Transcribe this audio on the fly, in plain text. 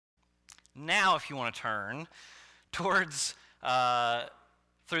Now, if you want to turn towards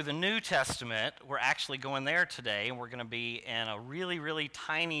through the New Testament, we're actually going there today, and we're going to be in a really, really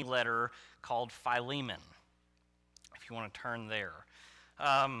tiny letter called Philemon, if you want to turn there.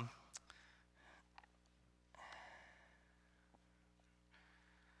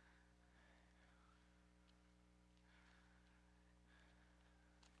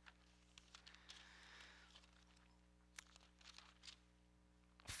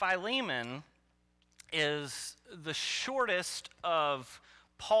 Philemon is the shortest of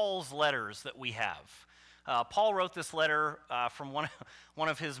Paul's letters that we have. Paul wrote this letter from one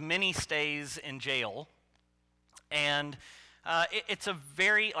of his many stays in jail, and it's a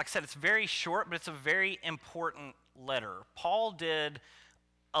very, like I said, it's very short, but it's a very important letter. Paul did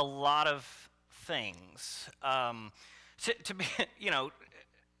a lot of things. To be,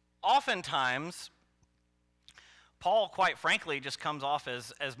 oftentimes, Paul, quite frankly, just comes off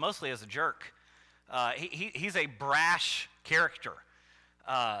as mostly as a jerk. He's a brash character.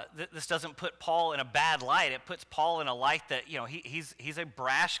 This doesn't put Paul in a bad light. It puts Paul in a light that, he's a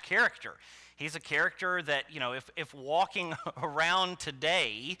brash character. He's a character that, if walking around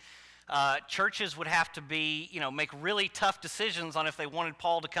today, churches would have to be, make really tough decisions on if they wanted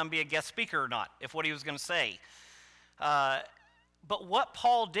Paul to come be a guest speaker or not, if what he was going to say. But what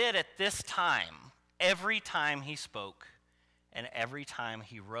Paul did at this time, every time he spoke and every time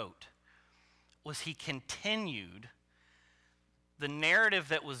he wrote, was he continued the narrative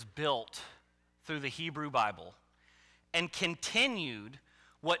that was built through the Hebrew Bible and continued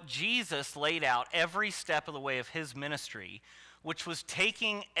what Jesus laid out every step of the way of his ministry, which was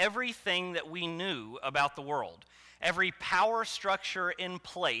taking everything that we knew about the world, every power structure in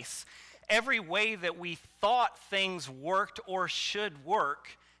place, every way that we thought things worked or should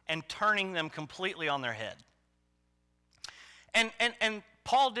work, and turning them completely on their head. And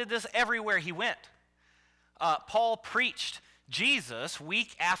Paul did this everywhere he went. Paul preached Jesus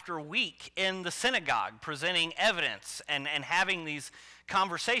week after week in the synagogue, presenting evidence and having these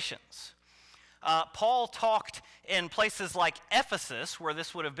conversations. Paul talked in places like Ephesus, where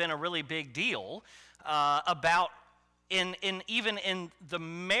this would have been a really big deal, about even in the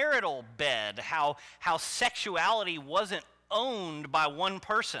marital bed, how sexuality wasn't owned by one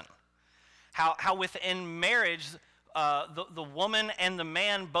person. How within marriage, the woman and the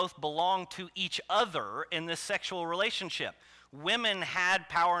man both belong to each other in this sexual relationship. Women had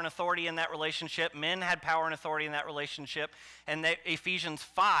power and authority in that relationship. Men had power and authority in that relationship. And Ephesians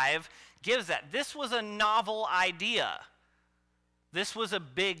 5 gives that. This was a novel idea. This was a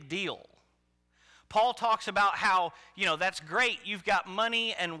big deal. Paul talks about how, that's great. You've got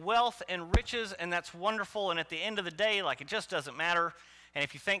money and wealth and riches, and that's wonderful. And at the end of the day, it just doesn't matter. And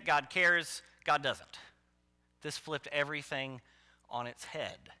if you think God cares, God doesn't. This flipped everything on its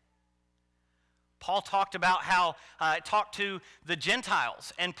head. Paul talked about how talked to the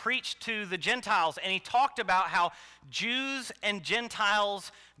Gentiles and preached to the Gentiles, and he talked about how Jews and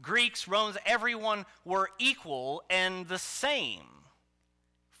Gentiles, Greeks, Romans, everyone were equal and the same,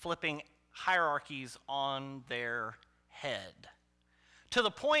 flipping hierarchies on their head. To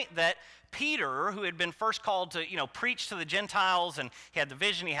the point that Peter, who had been first called to, preach to the Gentiles, and he had the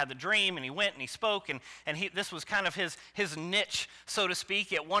vision, he had the dream, and he went and he spoke, and this was kind of his niche, so to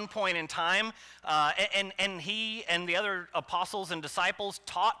speak, at one point in time. And he and the other apostles and disciples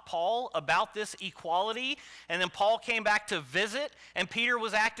taught Paul about this equality, and then Paul came back to visit, and Peter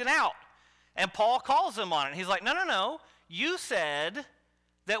was acting out. And Paul calls him on it. He's like, no, you said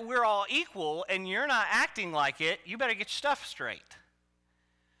that we're all equal, and you're not acting like it. You better get your stuff straight.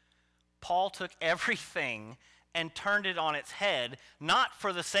 Paul took everything and turned it on its head, not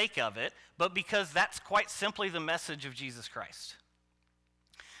for the sake of it, but because that's quite simply the message of Jesus Christ.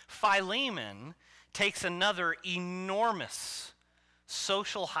 Philemon takes another enormous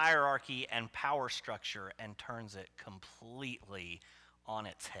social hierarchy and power structure and turns it completely on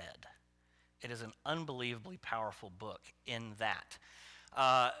its head. It is an unbelievably powerful book in that.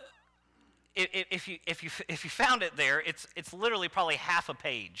 If you found it there, it's literally probably half a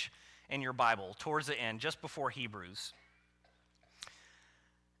page in your Bible towards the end, just before Hebrews.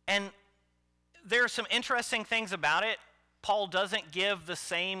 And there are some interesting things about it. Paul doesn't give the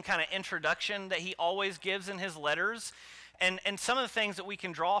same kind of introduction that he always gives in his letters. And some of the things that we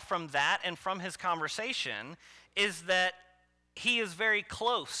can draw from that and from his conversation is that he is very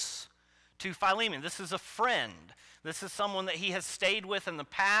close to Philemon. This is a friend. This is someone that he has stayed with in the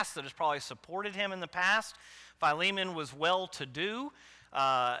past, that has probably supported him in the past. Philemon was well-to-do.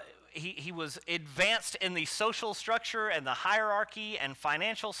 He was advanced in the social structure and the hierarchy and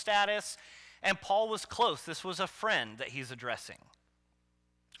financial status, and Paul was close. This was a friend that he's addressing.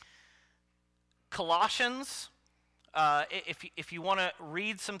 Colossians, if you want to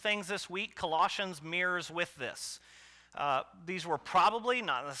read some things this week, Colossians mirrors with this. These were probably,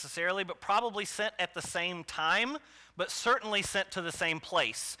 not necessarily, but probably sent at the same time, but certainly sent to the same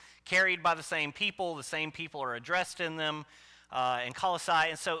place, carried by the same people. The same people are addressed in them in Colossae.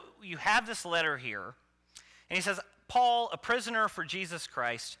 And so you have this letter here, and he says, Paul, a prisoner for Jesus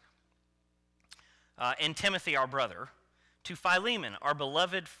Christ, and Timothy, our brother, to Philemon, our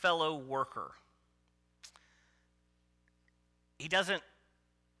beloved fellow worker. He doesn't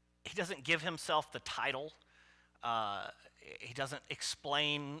give himself the title. He doesn't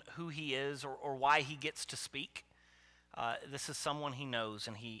explain who he is or why he gets to speak. This is someone he knows,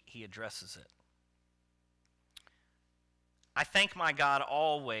 and he addresses it. I thank my God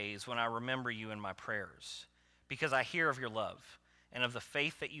always when I remember you in my prayers, because I hear of your love and of the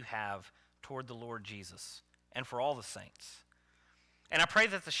faith that you have toward the Lord Jesus and for all the saints. And I pray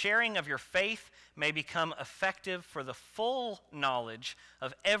that the sharing of your faith may become effective for the full knowledge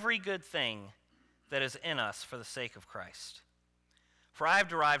of every good thing that is in us for the sake of Christ. For I have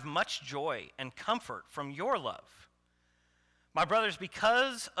derived much joy and comfort from your love. My brothers,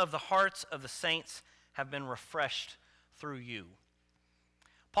 because of the hearts of the saints have been refreshed through you.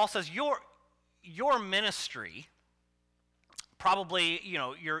 Paul says your ministry, probably,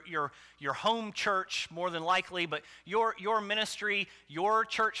 your home church more than likely, but your ministry, your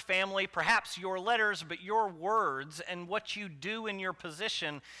church family, perhaps your letters, but your words and what you do in your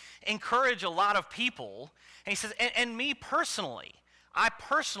position encourage a lot of people. And he says, and me personally, I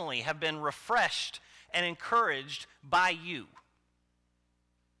personally have been refreshed and encouraged by you.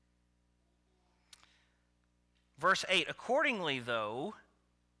 Verse 8, accordingly, though,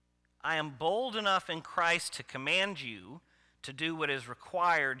 I am bold enough in Christ to command you to do what is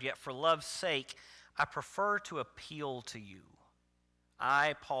required, yet for love's sake, I prefer to appeal to you.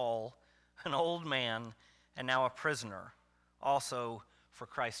 I, Paul, an old man, and now a prisoner, also for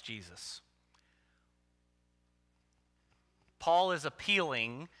Christ Jesus. Paul is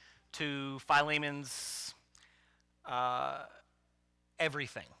appealing to Philemon's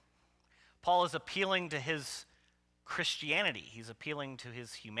everything. Paul is appealing to his Christianity. He's appealing to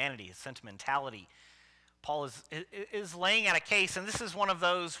his humanity, his sentimentality. Paul is laying out a case, and this is one of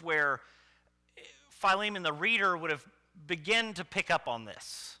those where Philemon, the reader, would have begun to pick up on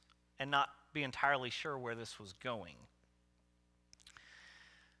this and not be entirely sure where this was going.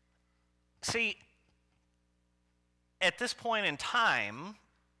 See, at this point in time,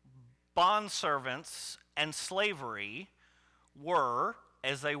 bondservants and slavery were,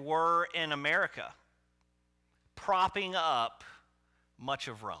 as they were in America, propping up much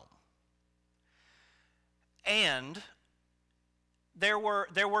of Rome. And there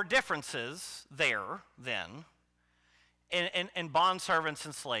were differences there then in bondservants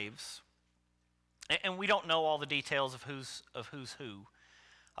and slaves, and we don't know all the details of who's who.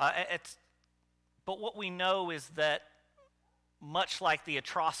 But what we know is that much like the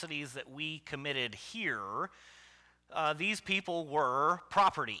atrocities that we committed here, these people were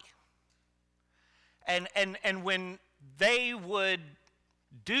property. And when they would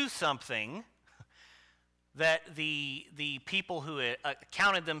do something that the people who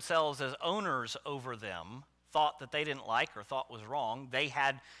counted themselves as owners over them thought that they didn't like or thought was wrong, they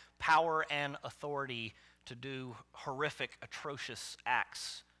had power and authority to do horrific, atrocious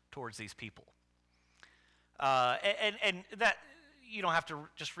acts towards these people. And that, you don't have to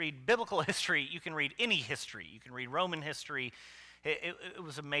just read biblical history. You can read any history. You can read Roman history. It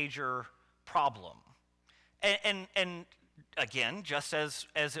was a major problem. And again, just as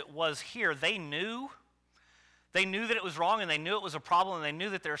it was here, they knew that it was wrong, and they knew it was a problem, and they knew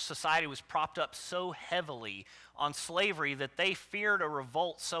that their society was propped up so heavily on slavery that they feared a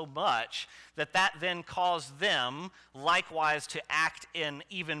revolt so much that then caused them likewise to act in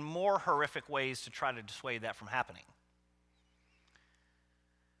even more horrific ways to try to dissuade that from happening.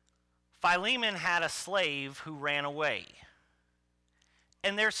 Philemon had a slave who ran away.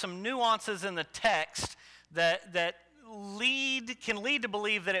 And there's some nuances in the text that can lead to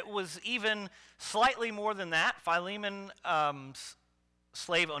believe that it was even slightly more than that. Philemon's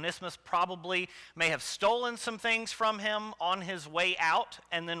slave Onesimus probably may have stolen some things from him on his way out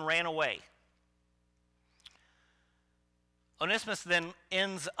and then ran away. Onesimus then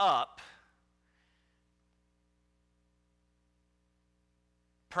ends up,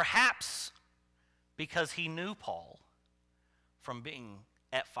 perhaps because he knew Paul from being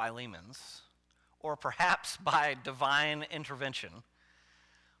at Philemon's, or perhaps by divine intervention,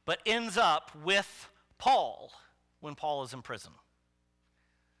 but ends up with Paul when Paul is in prison.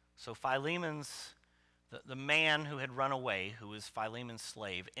 So Philemon's The man who had run away, who was Philemon's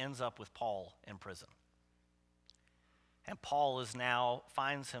slave, ends up with Paul in prison. And Paul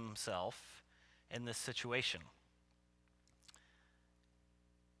finds himself in this situation.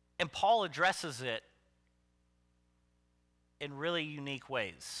 And Paul addresses it in really unique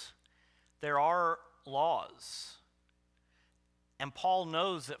ways. There are laws. And Paul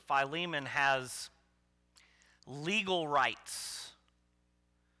knows that Philemon has legal rights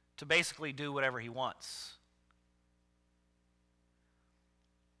to basically do whatever he wants.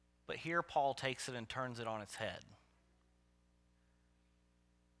 But here Paul takes it and turns it on its head.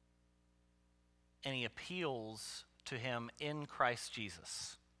 And he appeals to him in Christ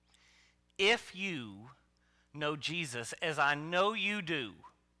Jesus. If you know Jesus as I know you do,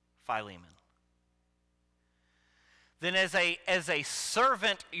 Philemon, then as a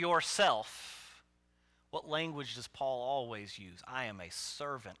servant yourself, what language does Paul always use? I am a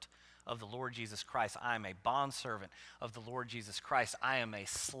servant of the Lord Jesus Christ. I am a bondservant of the Lord Jesus Christ. I am a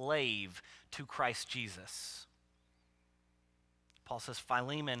slave to Christ Jesus. Paul says,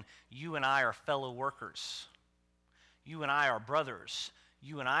 Philemon, you and I are fellow workers. You and I are brothers.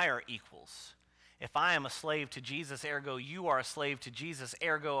 You and I are equals. If I am a slave to Jesus, ergo you are a slave to Jesus,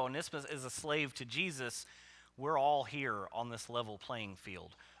 ergo Onesimus is a slave to Jesus, we're all here on this level playing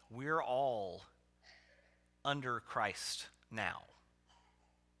field. We're all under Christ now.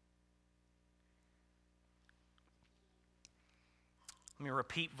 Let me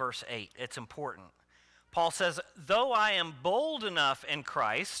repeat verse 8. It's important. Paul says, though I am bold enough in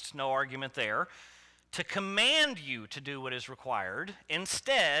Christ, no argument there, to command you to do what is required,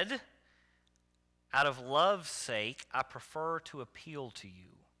 instead, out of love's sake, I prefer to appeal to you.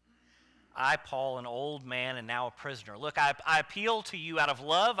 I, Paul, an old man and now a prisoner. Look, I appeal to you out of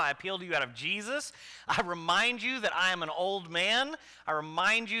love. I appeal to you out of Jesus. I remind you that I am an old man. I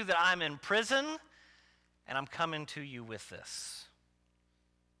remind you that I'm in prison, and I'm coming to you with this.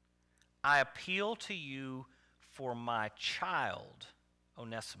 I appeal to you for my child,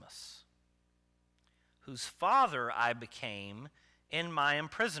 Onesimus, whose father I became in my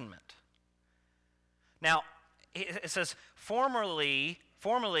imprisonment. Now, it says, formerly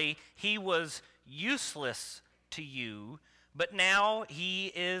he was useless to you, but now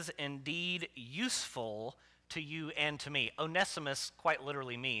he is indeed useful to you and to me. Onesimus quite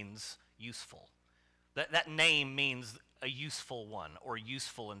literally means useful. That name means a useful one or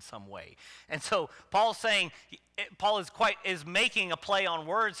useful in some way. And so Paul is making a play on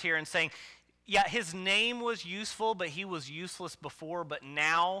words here and saying, yeah, his name was useful, but he was useless before, but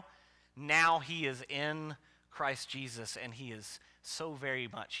now he is in Christ Jesus, and he is so very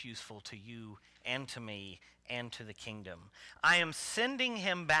much useful to you and to me and to the kingdom. I am sending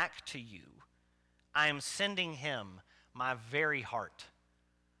him back to you. I am sending him my very heart.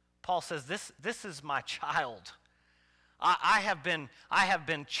 Paul says, this is my child. I have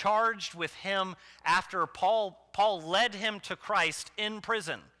been charged with him after Paul led him to Christ in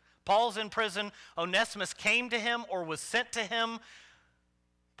prison. Paul's in prison. Onesimus came to him or was sent to him.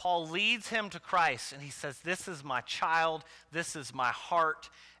 Paul leads him to Christ, and he says, this is my child, this is my heart,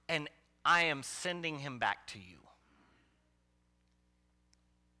 and I am sending him back to you.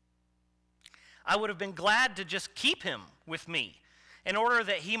 I would have been glad to just keep him with me in order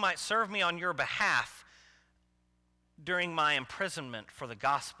that he might serve me on your behalf during my imprisonment for the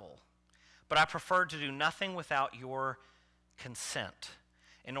gospel. But I preferred to do nothing without your consent,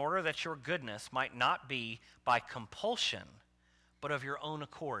 in order that your goodness might not be by compulsion, but of your own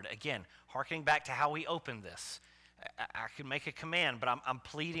accord. Again, hearkening back to how we opened this. I can make a command, but I'm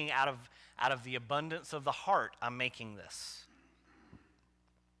pleading out of the abundance of the heart, I'm making this.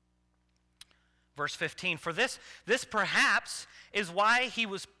 Verse 15, for this perhaps is why he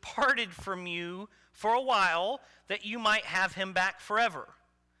was parted from you for a while, that you might have him back forever.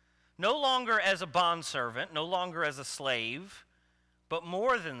 No longer as a bondservant, no longer as a slave, but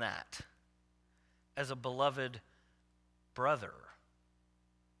more than that, as a beloved brother,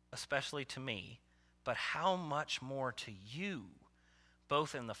 especially to me, but how much more to you,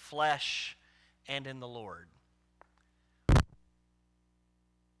 both in the flesh and in the Lord.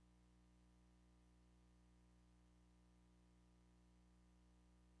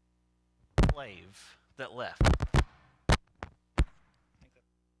 Slave that left.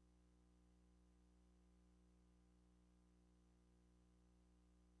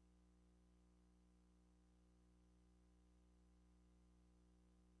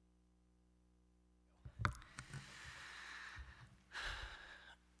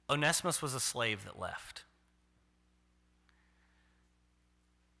 Onesimus was a slave that left.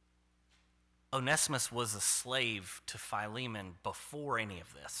 Onesimus was a slave to Philemon before any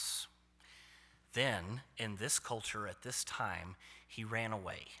of this. Then, in this culture at this time, he ran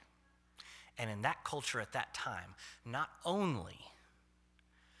away. And in that culture at that time, not only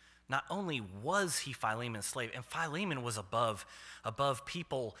was he Philemon's slave, and Philemon was above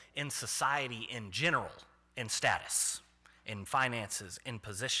people in society in general, in status, in finances, in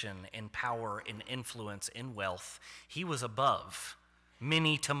position, in power, in influence, in wealth. He was above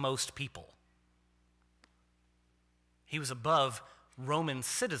many to most people. He was above Roman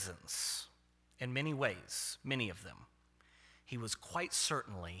citizens in many ways, many of them. He was quite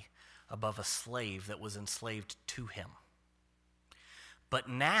certainly above a slave that was enslaved to him. But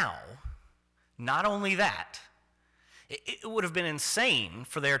now, not only that, it would have been insane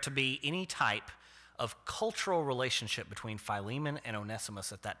for there to be any type of cultural relationship between Philemon and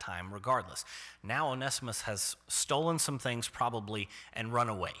Onesimus at that time, regardless. Now Onesimus has stolen some things probably and run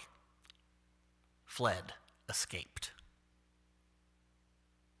away, fled, escaped.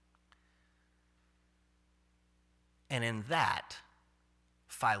 And in that,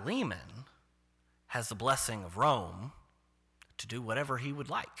 Philemon has the blessing of Rome to do whatever he would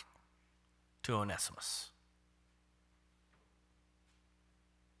like to Onesimus.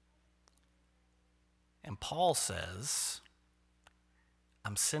 And Paul says,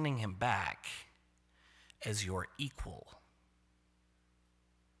 I'm sending him back as your equal.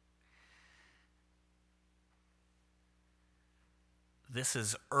 This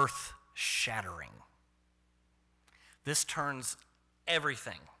is earth-shattering. This turns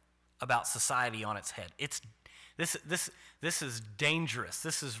everything about society on its head. This is dangerous.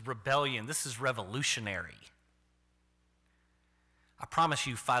 This is rebellion. This is revolutionary. I promise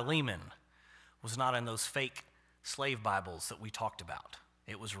you, Philemon was not in those fake slave Bibles that we talked about.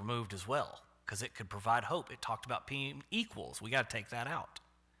 It was removed as well because it could provide hope. It talked about being equals. We got to take that out.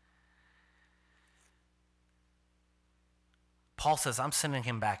 Paul says, I'm sending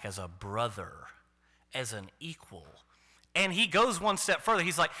him back as a brother, as an equal. And he goes one step further.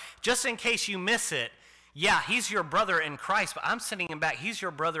 He's like, just in case you miss it, yeah, he's your brother in Christ, but I'm sending him back. He's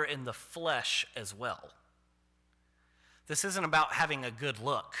your brother in the flesh as well. This isn't about having a good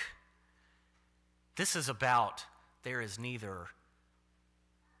look. This is about there is neither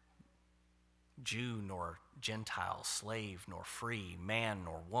Jew nor Gentile, slave nor free, man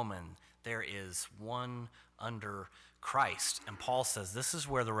nor woman. There is one under Christ. And Paul says this is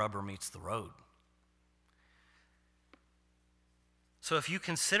where the rubber meets the road. So if you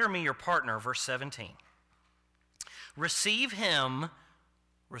consider me your partner, verse 17, receive him,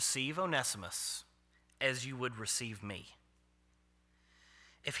 receive Onesimus, as you would receive me.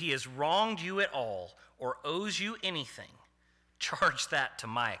 If he has wronged you at all or owes you anything, charge that to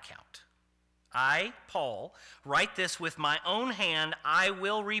my account. I, Paul, write this with my own hand. I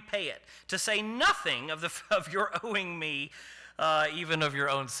will repay it, to say nothing of your owing me, even of your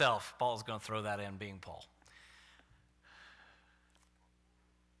own self. Paul's going to throw that in, being Paul.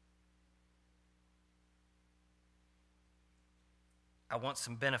 I want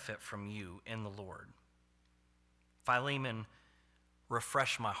some benefit from you in the Lord. Philemon,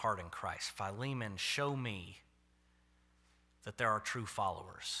 refresh my heart in Christ. Philemon, show me that there are true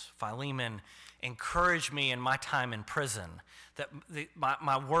followers. Philemon, encourage me in my time in prison, that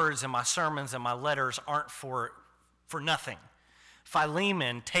my words and my sermons and my letters aren't for nothing.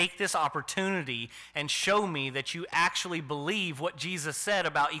 Philemon, take this opportunity and show me that you actually believe what Jesus said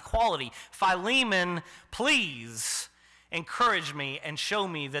about equality. Philemon, please encourage me and show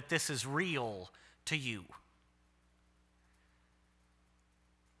me that this is real to you.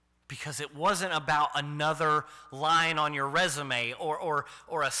 Because it wasn't about another line on your resume or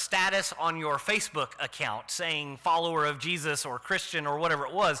a status on your Facebook account saying follower of Jesus or Christian or whatever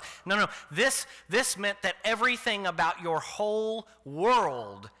it was. No. This meant that everything about your whole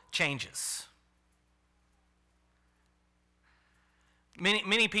world changes.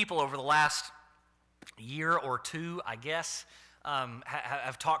 Many people over the last year or two, I guess,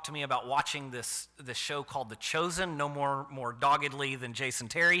 have talked to me about watching this show called The Chosen, no more doggedly than Jason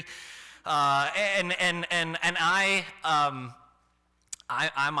Terry, and I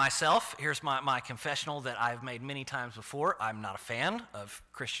myself, here's my confessional that I've made many times before. I'm not a fan of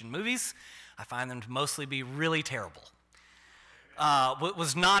Christian movies. I find them to mostly be really terrible.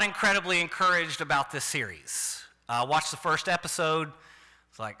 Was not incredibly encouraged about this series. Watched the first episode.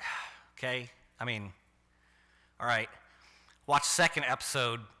 It's like, okay, I mean, all right. Watch the second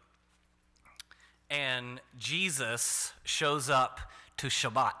episode, and Jesus shows up to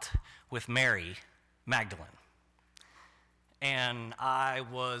Shabbat with Mary Magdalene. And I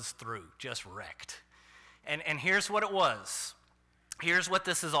was through, just wrecked. And here's what it was. Here's what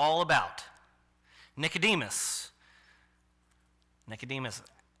this is all about. Nicodemus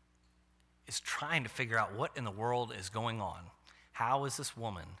is trying to figure out what in the world is going on. How is this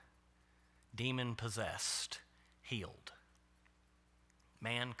woman, demon-possessed, healed?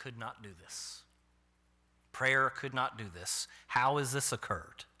 Man could not do this. Prayer could not do this. How has this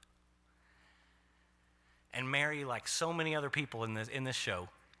occurred? And Mary, like so many other people in this show,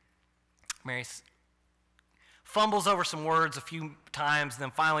 Mary fumbles over some words a few times, and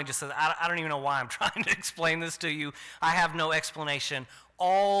then finally just says, I don't even know why I'm trying to explain this to you. I have no explanation.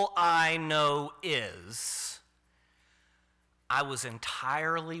 All I know is I was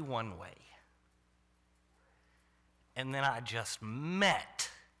entirely one way. And then I just met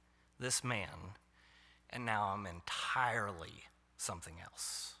this man, and now I'm entirely something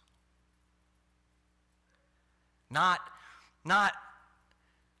else. Not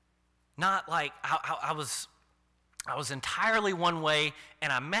like I was entirely one way,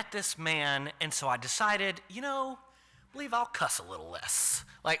 and I met this man, and so I decided, I believe I'll cuss a little less.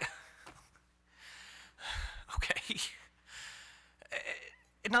 Like, okay.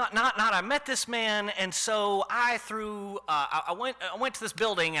 Not I met this man, and so I went to this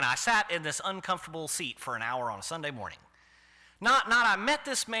building, and I sat in this uncomfortable seat for an hour on a Sunday morning. Not I met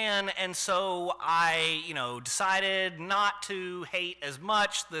this man, and so I, decided not to hate as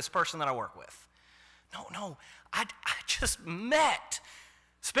much this person that I work with. No, I just met,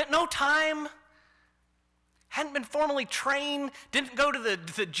 spent no time, hadn't been formally trained, didn't go to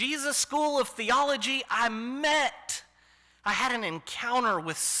the Jesus School of Theology. I met. I had an encounter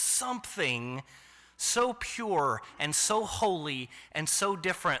with something so pure and so holy and so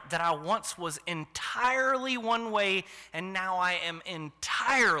different that I once was entirely one way, and now I am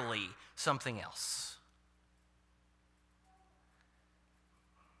entirely something else.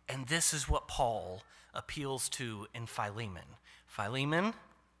 And this is what Paul appeals to in Philemon. Philemon,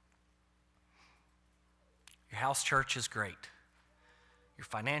 your house church is great. Your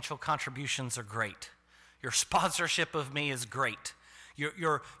financial contributions are great. Your sponsorship of me is great.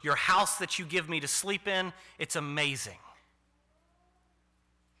 Your house that you give me to sleep in, it's amazing.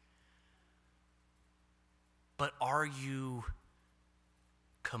 But are you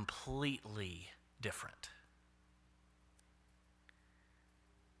completely different?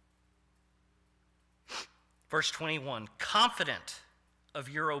 Verse 21, confident of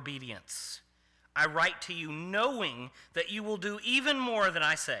your obedience, I write to you knowing that you will do even more than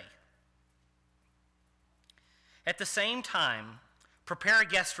I say. At the same time, prepare a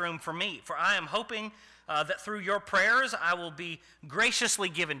guest room for me, for I am hoping that through your prayers I will be graciously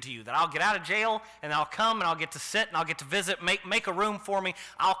given to you, that I'll get out of jail and I'll come and I'll get to sit and I'll get to visit, make a room for me.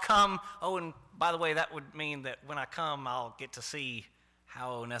 I'll come. Oh, and by the way, that would mean that when I come, I'll get to see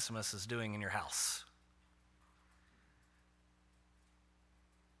how Onesimus is doing in your house.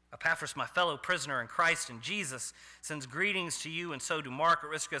 Epaphras, my fellow prisoner in Christ and Jesus, sends greetings to you, and so do Mark,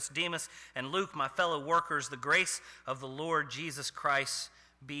 Aristarchus, Demas, and Luke, my fellow workers. The grace of the Lord Jesus Christ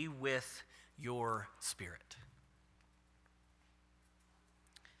be with your spirit.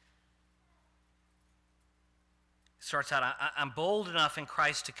 It starts out, I'm bold enough in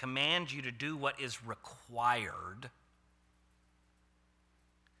Christ to command you to do what is required.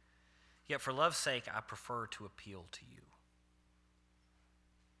 Yet for love's sake, I prefer to appeal to you.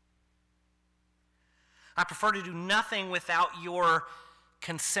 I prefer to do nothing without your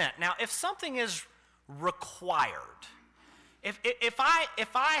consent. Now, if something is required, if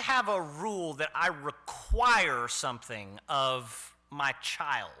I have a rule that I require something of my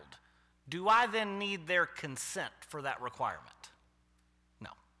child, do I then need their consent for that requirement?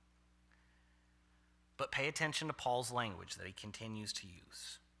 No. But pay attention to Paul's language that he continues to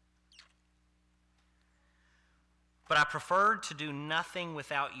use. But I prefer to do nothing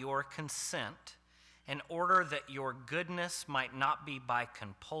without your consent, in order that your goodness might not be by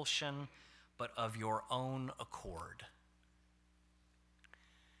compulsion, but of your own accord.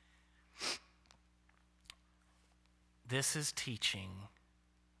 This is teaching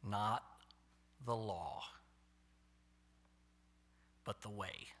not the law, but the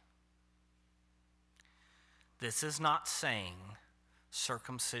way. This is not saying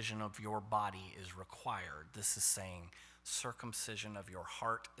circumcision of your body is required. This is saying circumcision of your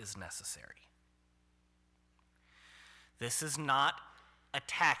heart is necessary. This is not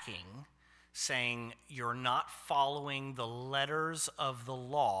attacking, saying you're not following the letters of the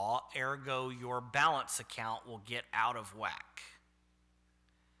law, ergo your balance account will get out of whack.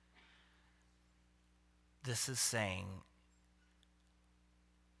 This is saying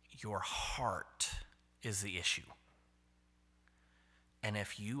your heart is the issue. And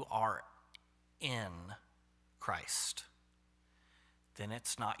if you are in Christ, then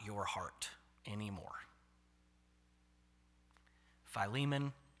it's not your heart anymore.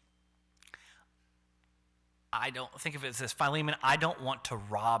 Philemon, I don't think of it as this, Philemon, I don't want to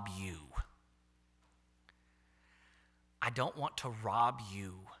rob you. I don't want to rob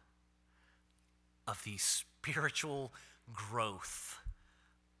you of the spiritual growth.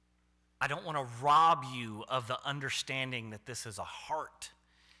 I don't want to rob you of the understanding that this is a heart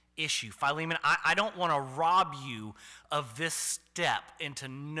issue. Philemon, I don't want to rob you of this step into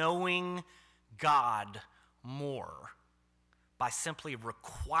knowing God more by simply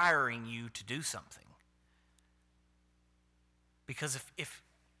requiring you to do something. Because if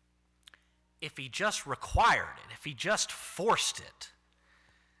he just required it, if he just forced it,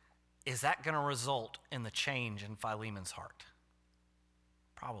 is that going to result in the change in Philemon's heart?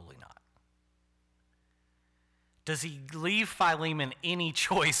 Probably not. Does he leave Philemon any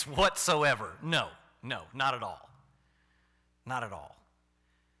choice whatsoever? No, not at all. Not at all.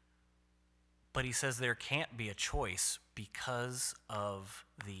 But he says there can't be a choice because of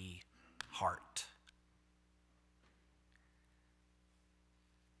the heart.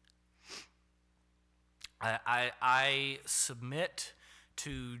 I submit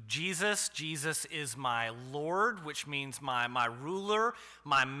to Jesus. Jesus is my Lord, which means my ruler,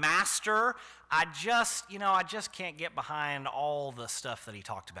 my master. I just can't get behind all the stuff that he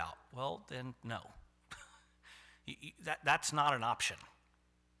talked about. Well, then no. That's not an option.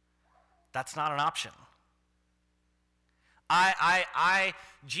 That's not an option.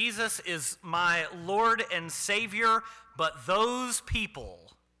 Jesus is my Lord and Savior, but those people,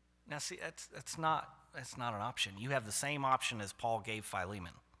 now see, that's not an option. You have the same option as Paul gave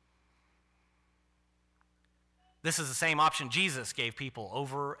Philemon. This is the same option Jesus gave people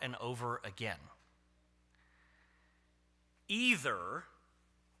over and over again. Either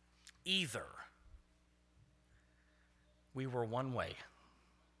we were one way.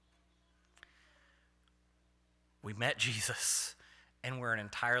 We met Jesus and we're an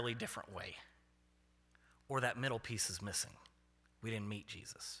entirely different way. Or that middle piece is missing. We didn't meet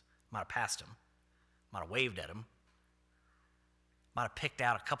Jesus. Might have passed him. Might have waved at him. Might have picked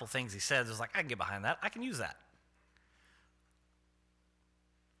out a couple things he said. It was like, I can get behind that. I can use that.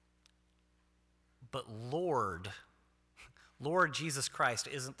 But Lord Jesus Christ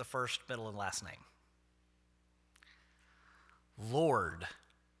isn't the first, middle, and last name. Lord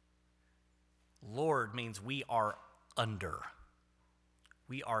means we are under.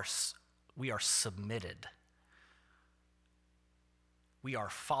 We are submitted. We are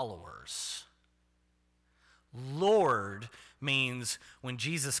followers. Lord means when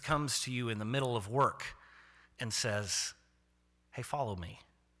Jesus comes to you in the middle of work and says, hey, follow me.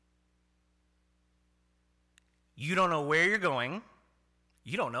 You don't know where you're going.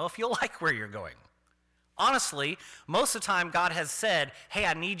 You don't know if you'll like where you're going. Honestly, most of the time God has said, hey,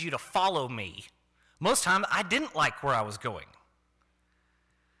 I need you to follow me. Most of the time I didn't like where I was going.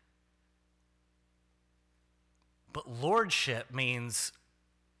 But lordship means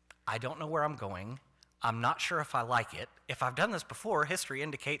I don't know where I'm going. I'm not sure if I like it. If I've done this before, history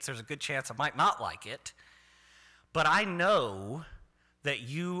indicates there's a good chance I might not like it. But I know that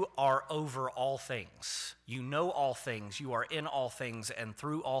you are over all things. You know all things. You are in all things and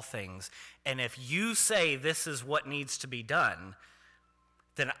through all things. And if you say this is what needs to be done,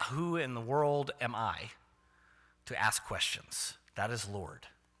 then who in the world am I to ask questions? That is Lord.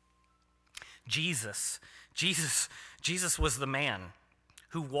 Jesus was the man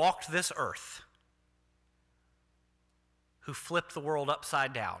who walked this earth, who flipped the world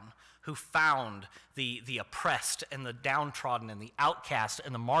upside down, who found the oppressed and the downtrodden and the outcast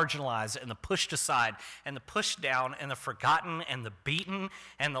and the marginalized and the pushed aside and the pushed down and the forgotten and the beaten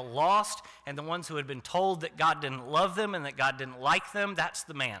and the lost and the ones who had been told that God didn't love them and that God didn't like them. That's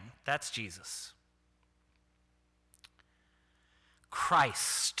the man. That's Jesus.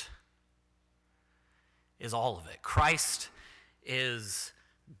 Christ is all of it. Christ is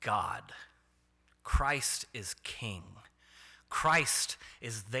God. Christ is King. Christ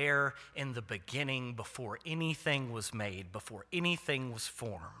is there in the beginning before anything was made, before anything was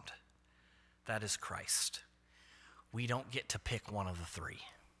formed. That is Christ. We don't get to pick one of the three.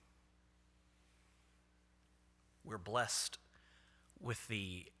 We're blessed with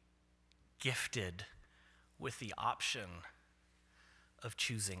the gifted, with the option of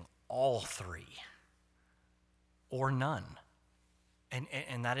choosing all three or none.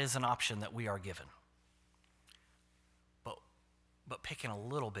 And that is an option that we are given. But picking a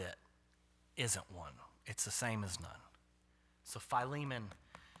little bit isn't one. It's the same as none. So Philemon,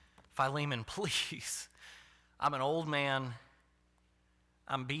 please. I'm an old man.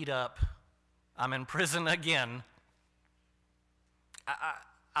 I'm beat up. I'm in prison again.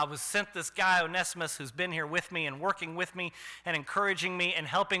 I was sent this guy, Onesimus, who's been here with me and working with me and encouraging me and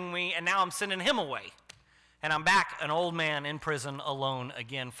helping me, and now I'm sending him away. And I'm back, an old man in prison alone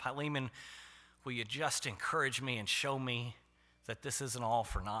again. Philemon, will you just encourage me and show me that this isn't all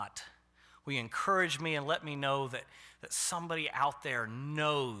for naught? Will you encourage me and let me know that somebody out there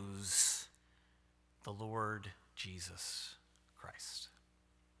knows the Lord Jesus Christ?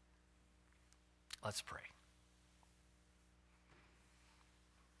 Let's pray.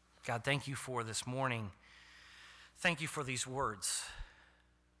 God, thank you for this morning. Thank you for these words.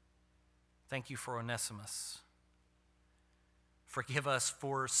 Thank you for Onesimus. Forgive us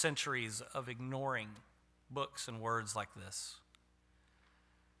for centuries of ignoring books and words like this.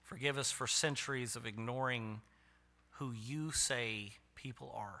 Forgive us for centuries of ignoring who you say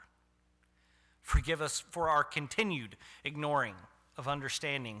people are. Forgive us for our continued ignoring of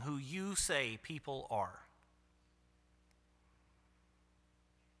understanding who you say people are.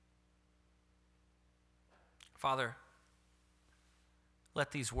 Father,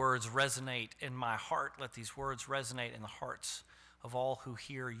 let these words resonate in my heart. Let these words resonate in the hearts of all who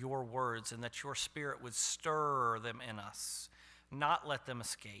hear your words, and that your Spirit would stir them in us, not let them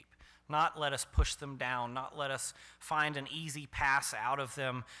escape, not let us push them down, not let us find an easy pass out of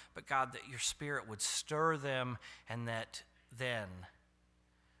them, but God, that your Spirit would stir them, and that then,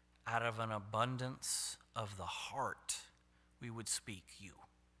 out of an abundance of the heart, we would speak you. In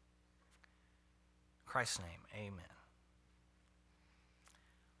Christ's name, amen.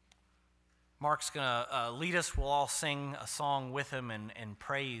 Mark's going to lead us. We'll all sing a song with him and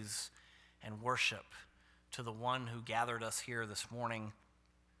praise and worship to the one who gathered us here this morning.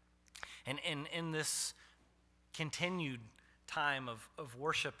 And in this continued time of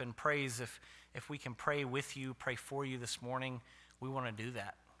worship and praise, if we can pray with you, pray for you this morning, we want to do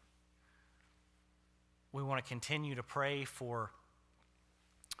that. We want to continue to pray for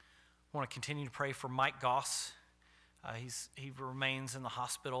Mike Goss. He remains in the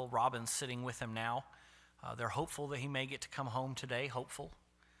hospital. Robin's sitting with him now. They're hopeful that he may get to come home today, hopeful.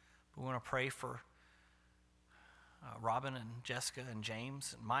 We want to pray for Robin and Jessica and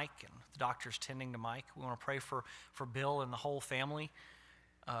James and Mike and the doctors tending to Mike. We want to pray for Bill and the whole family.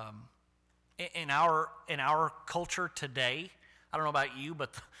 In our culture today, I don't know about you,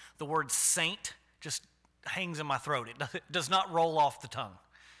 but the word saint just hangs in my throat. It does not roll off the tongue.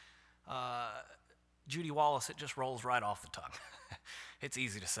 Judy Wallace, it just rolls right off the tongue. It's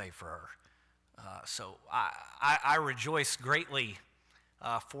easy to say for her. So I rejoice greatly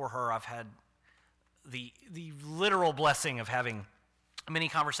for her. I've had the literal blessing of having many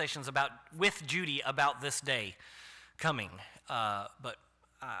conversations with Judy about this day coming. But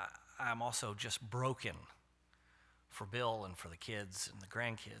I'm also just broken for Bill and for the kids and the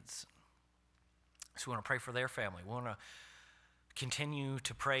grandkids. So we want to pray for their family. We want to continue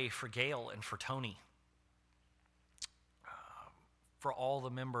to pray for Gail and for Tony. For all the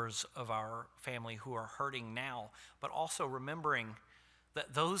members of our family who are hurting now, but also remembering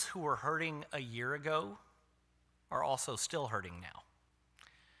that those who were hurting a year ago are also still hurting now.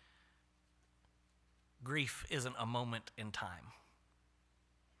 Grief isn't a moment in time.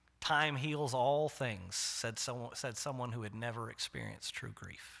 Time heals all things, said someone who had never experienced true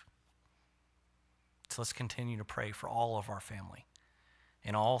grief. So let's continue to pray for all of our family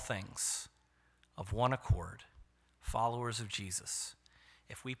in all things, of one accord, followers of Jesus.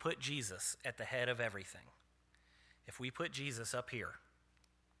 If we put Jesus at the head of everything, if we put Jesus up here,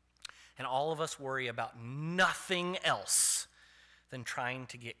 and all of us worry about nothing else than trying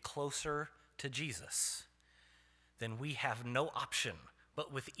to get closer to Jesus, then we have no option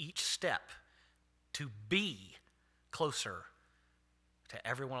but with each step to be closer to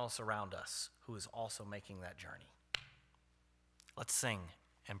everyone else around us who is also making that journey. Let's sing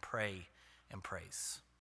and pray and praise.